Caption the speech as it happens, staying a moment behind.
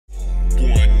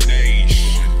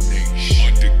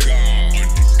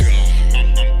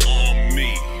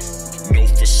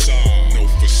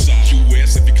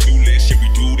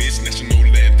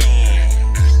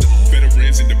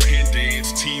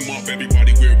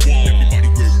Everybody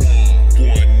we're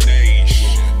one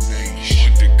nation.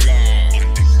 Under God.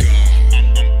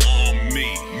 I'm me.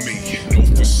 No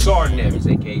for Sergeant Evans,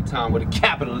 aka Tom with a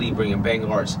capital E, bringing Bang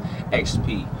Arts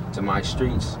XP to my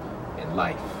streets and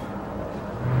life.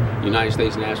 United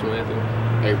States National Anthem.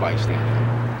 Everybody stand up.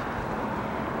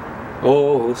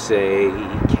 Oh, say,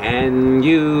 can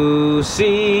you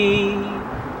see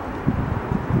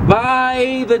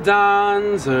by the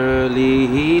dawn's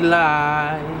early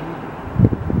light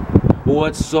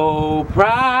what so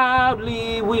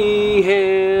proudly we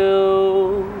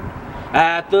hailed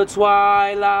at the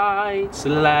twilight's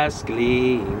last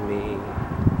gleaming,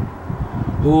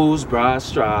 whose broad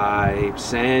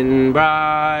stripes and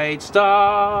bright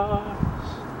stars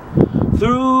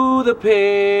through the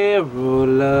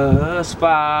perilous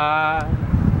fight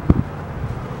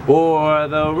o'er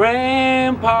the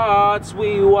ramparts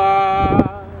we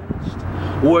watched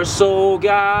were so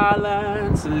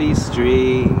gallantly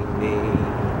streaming,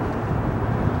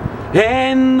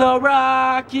 and the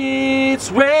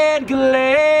rockets' red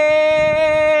glare,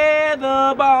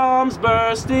 the bombs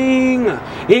bursting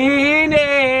in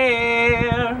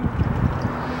air,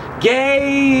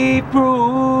 gave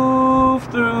proof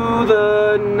through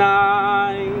the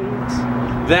night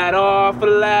that our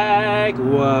flag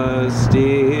was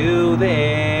still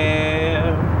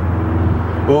there.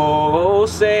 Oh,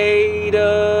 say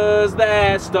does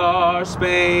that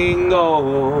star-spangled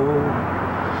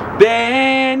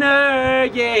banner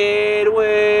yet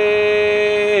wave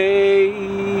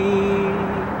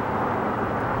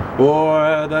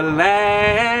o'er the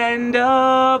land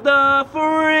of the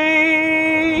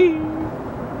free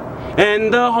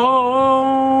and the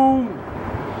home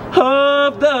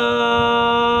of the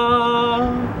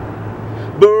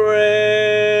brave.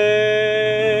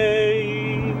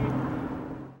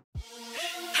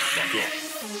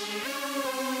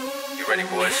 You ready,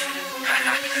 boys?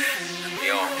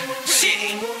 We on. Shit.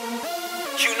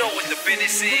 You know what the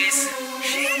business is.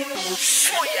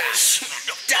 Oh yeah.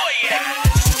 Oh yeah.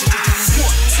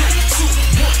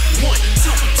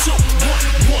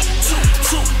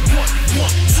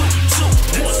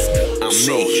 I'm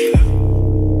me.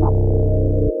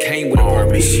 Came with a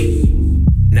purpose.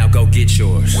 Now go get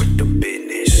yours. With the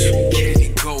business. Get it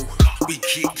and go. We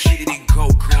get it and go,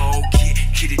 girl.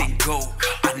 Get it and go.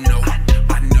 I know.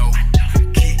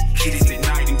 Get it at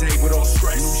night and day with all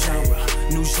stress.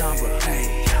 New genre.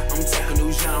 Hey, I'm talking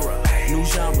new genre. New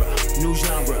genre.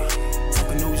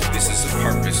 Talking new genre. This is a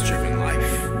purpose-driven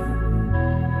life.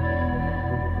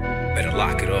 Better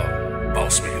lock it up.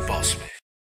 Boss man, boss man.